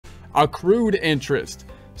Accrued interest.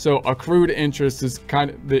 So accrued interest is kind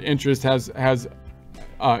of, the interest has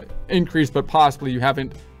increased, but possibly you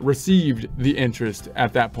haven't received the interest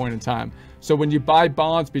at that point in time. So when you buy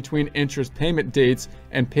bonds between interest payment dates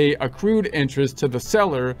and pay accrued interest to the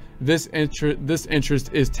seller, this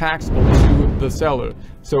interest is taxable to the seller.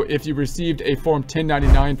 So if you received a Form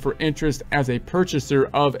 1099 for interest as a purchaser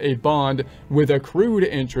of a bond with accrued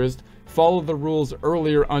interest, follow the rules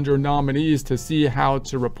earlier under nominees to see how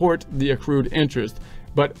to report the accrued interest,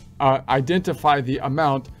 but identify the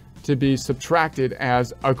amount to be subtracted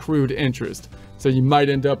as accrued interest. So you might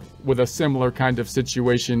end up with a similar kind of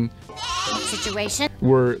situation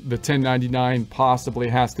where the 1099 possibly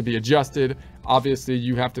has to be adjusted. Obviously,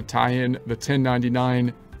 you have to tie in the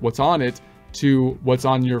 1099, what's on it, to what's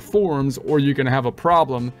on your forms, or you're going to have a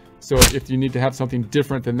problem. So if you need to have something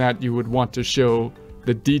different than that, you would want to show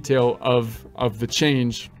the detail of the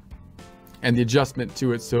change and the adjustment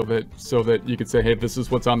to it, so that you could say, hey, this is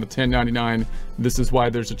what's on the 1099, this is why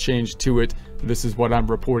there's a change to it, this is what I'm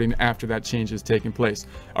reporting after that change has taken place.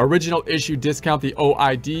 Original issue discount, the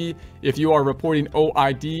OID. If you are reporting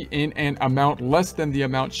OID in an amount less than the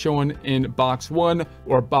amount shown in box 1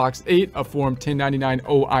 or box 8 of Form 1099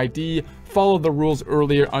 OID, follow the rules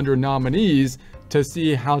earlier under nominees to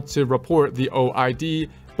see how to report the OID,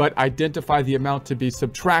 but identify the amount to be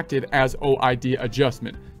subtracted as OID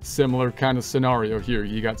adjustment. Similar kind of scenario here.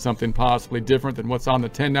 You got something possibly different than what's on the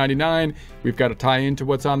 1099. We've got to tie into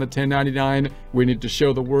what's on the 1099. We need to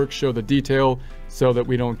show the work, show the detail, so that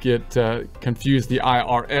we don't get confused the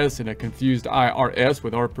IRS, and a confused IRS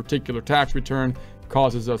with our particular tax return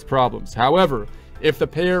causes us problems. However, if the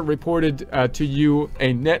payer reported to you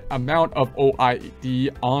a net amount of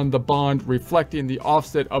OID on the bond reflecting the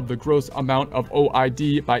offset of the gross amount of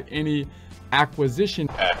OID by any acquisition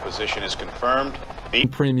is confirmed,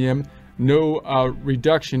 premium, no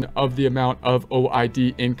reduction of the amount of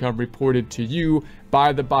OID income reported to you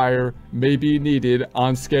by the buyer may be needed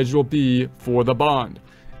on Schedule B for the bond.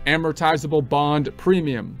 Amortizable bond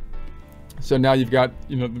premium. So now you've got,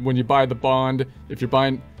 when you buy the bond, if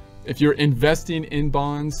you're investing in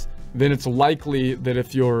bonds, then it's likely that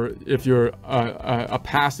if you're a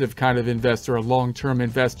passive kind of investor, a long-term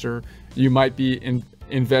investor, you might be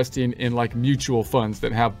investing in like mutual funds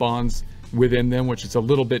that have bonds within them, which is a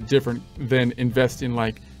little bit different than investing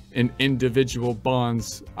like in individual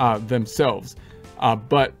bonds themselves.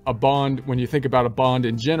 But a bond, when you think about a bond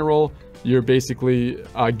in general, you're basically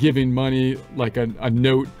giving money, like a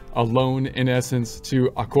note, a loan in essence,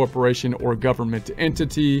 to a corporation or government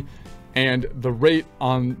entity, and the rate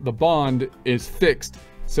on the bond is fixed.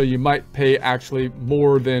 So you might pay actually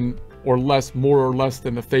more or less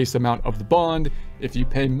than the face amount of the bond. If you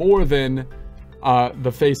pay more than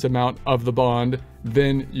the face amount of the bond,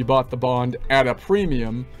 then you bought the bond at a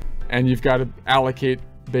premium, and you've got to allocate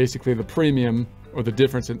basically the premium, or the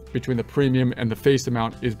difference between the premium and the face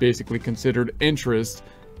amount is basically considered interest,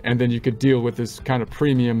 and then you could deal with this kind of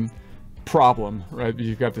premium problem, right?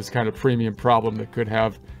 You've got this kind of premium problem that could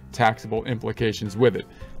have taxable implications with it.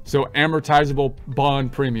 So amortizable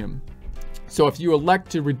bond premium. So if you elect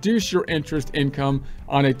to reduce your interest income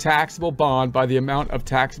on a taxable bond by the amount of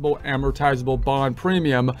taxable amortizable bond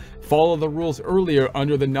premium, follow the rules earlier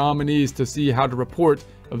under the nominees to see how to report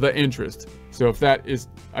the interest. So if that is,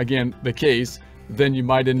 again, the case, then you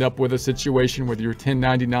might end up with a situation where your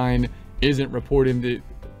 1099 isn't reporting the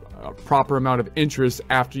proper amount of interest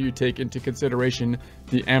after you take into consideration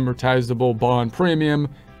the amortizable bond premium,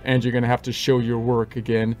 and you're going to have to show your work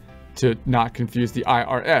again to not confuse the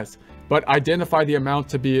IRS. But identify the amount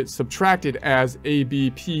to be subtracted as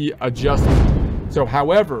ABP adjustment. So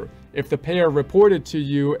however, if the payer reported to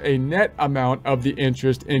you a net amount of the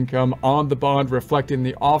interest income on the bond reflecting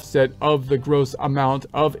the offset of the gross amount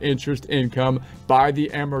of interest income by the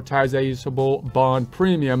amortizable bond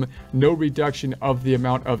premium, no reduction of the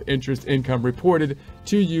amount of interest income reported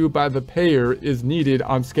to you by the payer is needed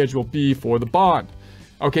on Schedule B for the bond.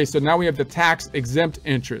 Okay, so now we have the tax exempt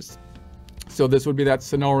interest. So this would be that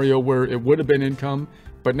scenario where it would have been income,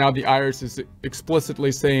 but now the IRS is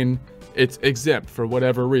explicitly saying it's exempt for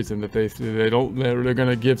whatever reason, that they're going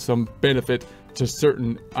to give some benefit to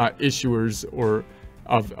certain issuers or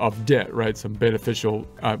of debt, right? Some beneficial,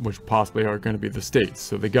 which possibly are going to be the states,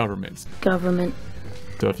 so the governments.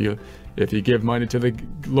 So if you give money to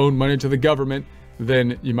loan money to the government,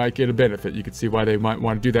 then you might get a benefit. You can see why they might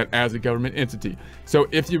want to do that as a government entity. So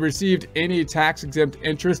if you received any tax-exempt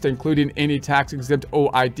interest, including any tax-exempt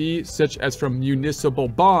OID, such as from municipal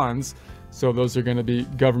bonds, So those are going to be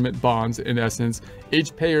government bonds in essence.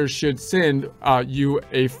 Each payer should send you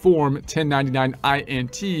a Form 1099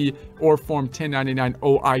 INT or Form 1099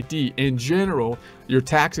 OID. In general, your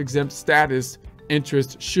tax-exempt status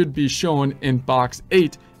interest should be shown in Box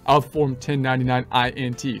 8 of Form 1099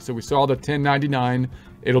 INT. So we saw the 1099.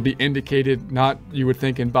 It'll be indicated, not you would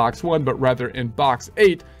think in Box 1, but rather in Box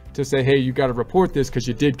 8 to say, hey, you got to report this because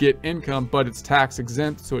you did get income, but it's tax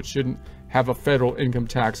exempt, so it shouldn't have a federal income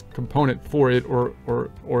tax component for it or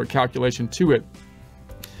a calculation to it.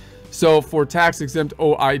 So for tax exempt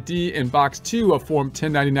OID in Box 2 of Form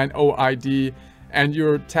 1099 OID, and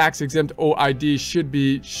your tax exempt OID should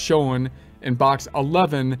be shown in Box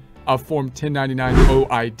 11 of Form 1099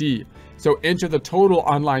 OID. So enter the total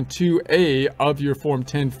on line 2A of your Form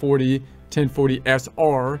 1040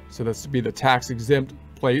 SR. So this would be the tax exempt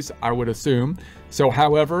place, I would assume. So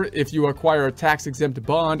however, if you acquire a tax exempt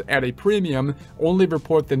bond at a premium, only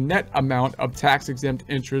report the net amount of tax exempt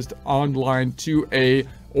interest on line 2A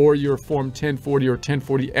or your Form 1040 or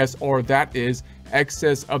 1040 SR, that is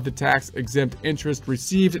excess of the tax exempt interest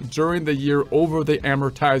received during the year over the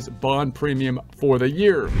amortized bond premium for the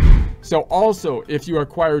year. So also, if you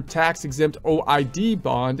acquire tax exempt OID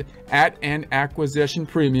bond at an acquisition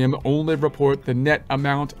premium, only report the net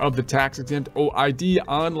amount of the tax exempt OID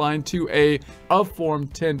on line 2A of Form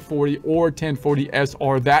 1040 or 1040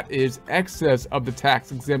 SR, that is excess of the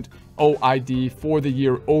tax exempt OID for the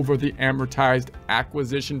year over the amortized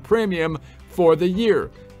acquisition premium for the year.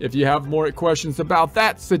 If you have more questions about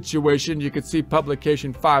that situation, you can see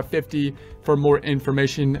publication 550 for more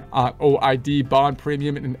information on OID bond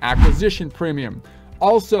premium and acquisition premium.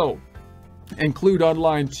 Also, include on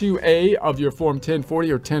line 2A of your Form 1040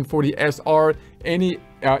 or 1040 SR any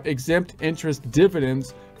exempt interest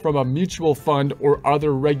dividends from a mutual fund or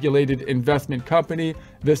other regulated investment company.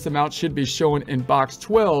 This amount should be shown in Box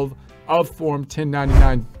 12 of Form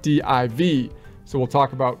 1099 DIV. So we'll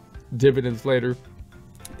talk about dividends later.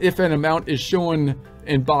 If an amount is shown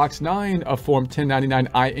in Box 9 of Form 1099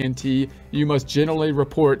 INT, you must generally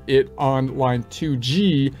report it on line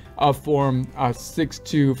 2G of Form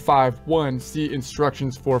 6251. See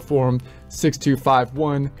instructions for Form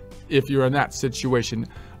 6251 if you're in that situation.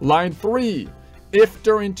 Line 3. If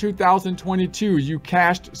during 2022 you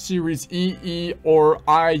cashed Series EE or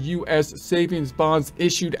I U.S. savings bonds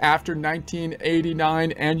issued after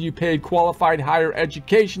 1989 and you paid qualified higher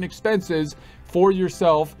education expenses for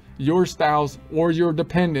yourself, your spouse, or your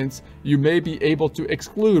dependents, you may be able to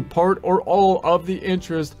exclude part or all of the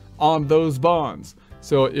interest on those bonds.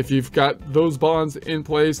 So if you've got those bonds in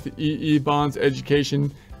place, the EE bonds,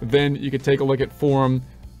 education, then you can take a look at Form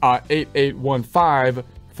 8815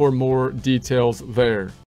 for more details there.